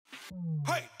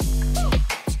Hey.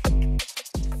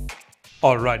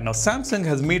 Alright, now Samsung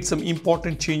has made some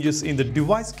important changes in the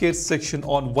device care section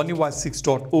on One UI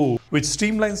 6.0, which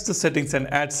streamlines the settings and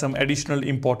adds some additional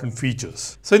important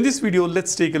features. So in this video,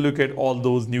 let's take a look at all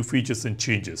those new features and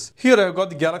changes. Here I've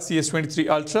got the Galaxy S23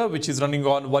 Ultra, which is running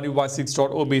on One UI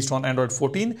 6.0 based on Android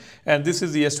 14, and this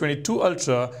is the S22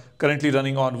 Ultra currently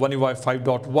running on One UI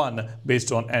 5.1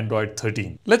 based on Android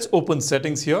 13. Let's open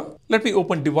settings here. Let me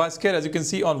open device care. As you can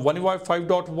see on One UI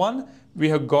 5.1, we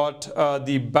have got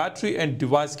the battery and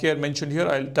device care mentioned here.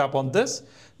 I'll tap on this.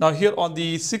 Now here on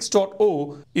the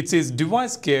 6.0, it says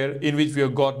device care, in which we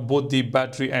have got both the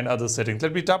battery and other settings.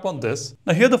 Let me tap on this.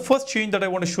 Now here the first change that I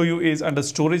want to show you is under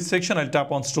storage section. I'll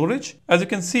tap on storage. As you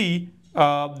can see,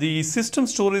 the system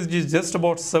storage is just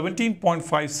about 17.56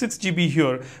 GB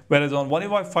here, whereas on One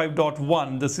UI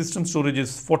 5.1 the system storage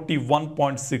is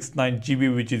 41.69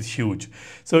 GB, which is huge.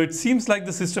 So it seems like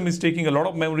the system is taking a lot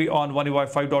of memory on One UI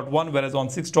 5.1, whereas on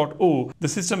 6.0 the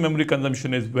system memory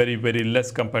consumption is very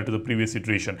less compared to the previous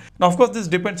iteration. Now of course this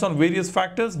depends on various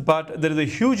factors, but there is a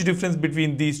huge difference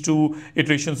between these two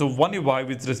iterations of One UI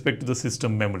with respect to the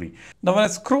system memory. Now when I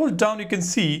scroll down, you can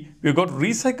see we've got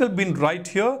recycle bin right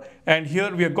here, and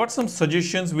here we have got some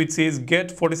suggestions which says get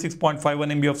 46.51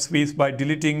 MB of space by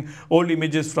deleting old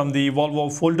images from the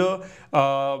Volvo folder.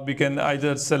 We can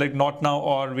either select not now,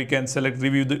 or we can select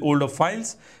review the older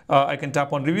files. I can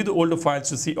tap on review the older files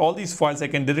to see all these files. I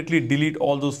can directly delete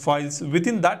all those files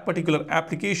within that particular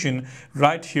application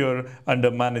right here under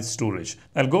manage storage.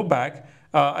 I'll go back.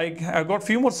 I've got a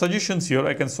few more suggestions here.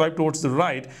 I can swipe towards the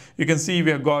right. You can see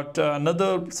we have got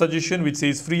another suggestion which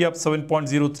says free up 7.03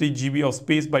 GB of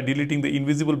space by deleting the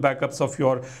invisible backups of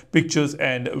your pictures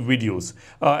and videos.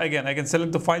 Again, I can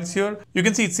select the files here. You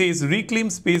can see it says reclaim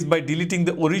space by deleting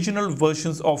the original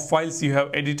versions of files you have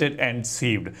edited and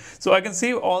saved. So I can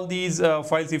save all these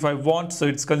files if I want. So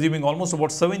it's consuming almost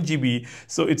about 7 GB.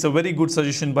 So it's a very good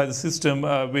suggestion by the system,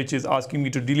 which is asking me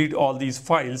to delete all these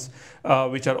files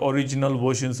which are original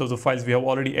versions of the files we have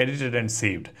already edited and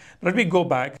saved. Let me go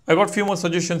back. I got a few more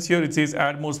suggestions here. It says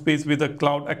add more space with a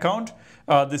cloud account.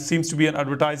 This seems to be an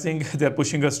advertising. They're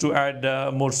pushing us to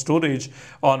add more storage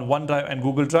on OneDrive and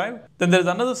Google Drive. Then there's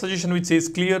another suggestion which says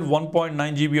clear 1.9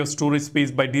 GB of storage space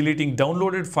by deleting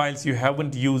downloaded files you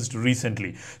haven't used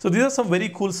recently. So these are some very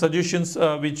cool suggestions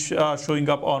which are showing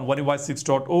up on One UI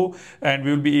 6.0, and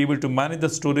we will be able to manage the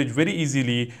storage very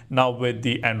easily now with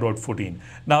the Android 14.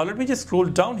 Now let me just scroll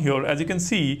down here. As you can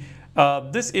see,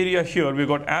 this area here, we've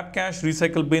got app cache,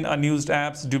 recycle bin, unused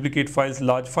apps, duplicate files,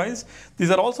 large files. These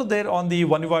are also there on the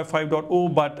One UI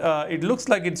 5.0, but it looks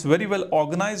like it's very well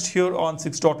organized here on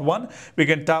 6.1. We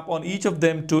can tap on each of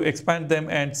them to expand them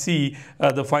and see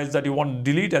the files that you want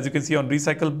to delete. As you can see on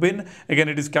recycle bin, again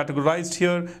it is categorized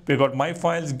here. We've got my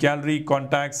files, gallery,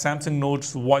 contacts, Samsung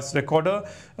Notes, voice recorder.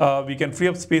 We can free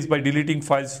up space by deleting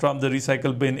files from the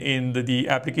recycle bin in the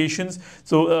applications.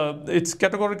 So it's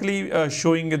categorically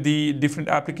showing the different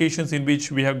applications in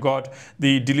which we have got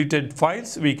the deleted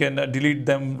files. We can delete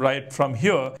them right from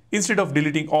here instead of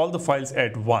deleting all the files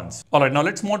at once. Alright, now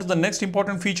let's move on to the next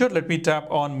important feature. Let me tap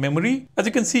on memory. As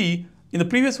you can see, in the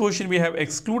previous version, we have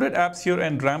excluded apps here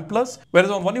and RAM+,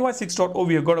 whereas on One UI 6.0,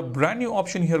 we have got a brand new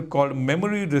option here called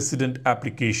memory resident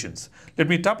applications. Let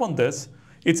me tap on this.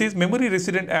 It says memory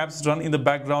resident apps run in the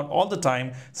background all the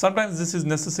time. Sometimes this is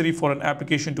necessary for an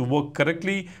application to work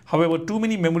correctly. However, too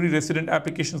many memory resident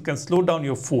applications can slow down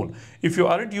your phone. If you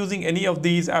aren't using any of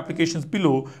these applications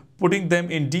below, putting them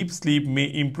in deep sleep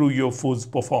may improve your phone's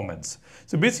performance.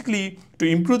 So basically, to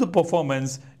improve the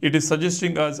performance, it is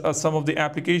suggesting us some of the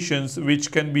applications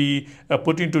which can be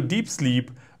put into deep sleep.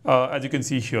 As you can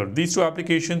see here, these two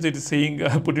applications, it is saying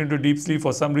put into deep sleep.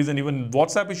 For some reason, even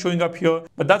WhatsApp is showing up here,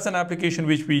 but that's an application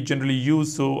which we generally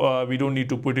use, so we don't need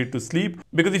to put it to sleep,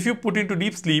 because if you put into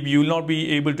deep sleep, you will not be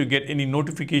able to get any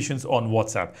notifications on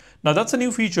WhatsApp. Now that's a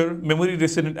new feature, memory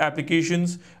resident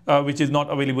applications, which is not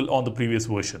available on the previous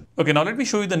version. Okay, now let me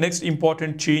show you the next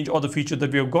important change or the feature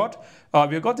that we have got.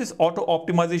 We have got this auto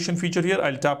optimization feature here.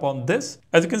 I'll tap on this.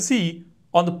 As you can see,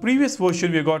 on the previous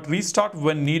version, we got restart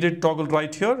when needed toggle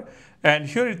right here, and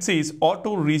here it says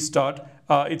auto restart.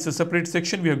 It's a separate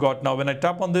section we have got. Now when I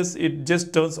tap on this, it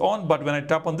just turns on, but when I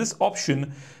tap on this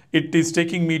option, it is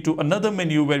taking me to another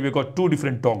menu where we've got two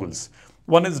different toggles.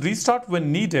 One is restart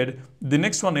when needed. The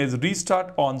next one is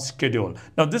restart on schedule.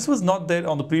 Now this was not there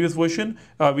on the previous version.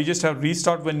 We just have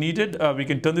restart when needed. We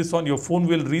can turn this on. Your phone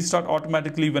will restart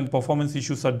automatically when performance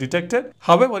issues are detected.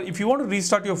 However, if you want to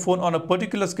restart your phone on a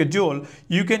particular schedule,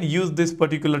 you can use this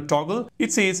particular toggle.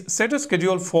 It says set a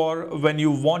schedule for when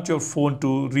you want your phone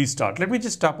to restart. Let me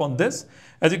just tap on this.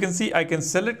 As you can see, I can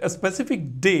select a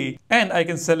specific day and I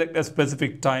can select a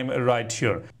specific time right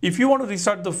here. If you want to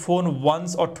restart the phone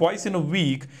once or twice in a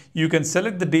week, you can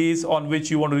select the days on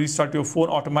which you want to restart your phone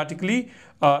automatically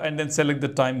and then select the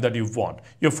time that you want.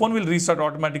 Your phone will restart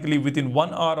automatically within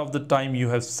 1 hour of the time you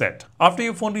have set. After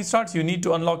your phone restarts, you need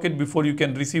to unlock it before you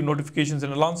can receive notifications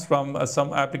and alarms from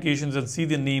some applications and see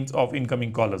the names of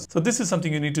incoming callers. So this is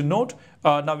something you need to note.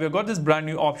 Now we've got this brand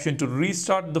new option to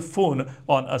restart the phone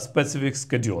on a specific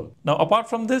schedule. Now apart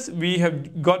from this, we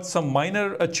have got some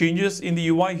minor changes in the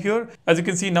UI here. As you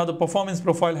can see, now the performance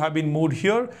profile have been moved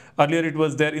here. Earlier it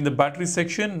was there in the battery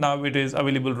section. Now it is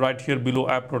available right here below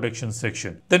app protection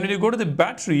section. Then when you go to the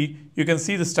battery, you can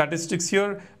see the statistics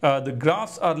here. The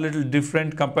graphs are a little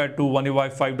different compared to One UI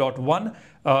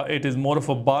 5.1. It is more of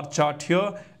a bar chart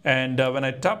here, and when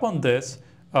I tap on this,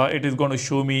 it is going to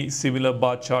show me similar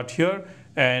bar chart here.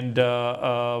 And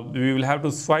we will have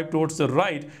to swipe towards the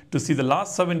right to see the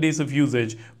last 7 days of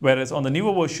usage, whereas on the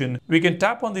newer version we can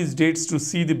tap on these dates to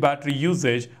see the battery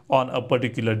usage on a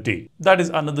particular day. That is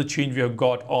another change we have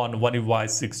got on One UI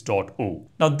 6.0.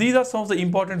 Now these are some of the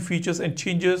important features and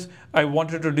changes I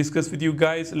wanted to discuss with you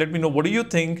guys. Let me know, what do you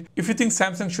think? If you think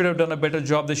Samsung should have done a better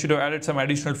job, they should have added some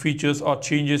additional features or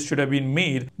changes should have been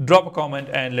made, drop a comment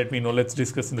and let me know. Let's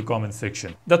discuss in the comment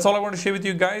section. That's all I want to share with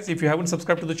you guys. If you haven't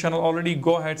subscribed to the channel already,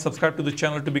 go ahead, subscribe to the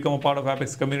channel to become a part of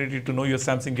Apex community to know your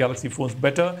Samsung Galaxy phones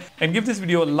better, and give this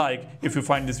video a like if you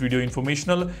find this video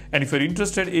informational. And if you're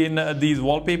interested in these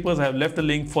wallpapers, I have left a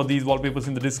link for these wallpapers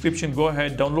in the description. Go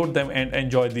ahead, download them and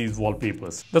enjoy these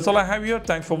wallpapers. That's all I have here.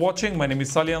 Thanks for watching. My name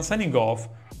is Salian signing off.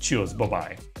 Cheers.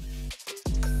 Bye-bye.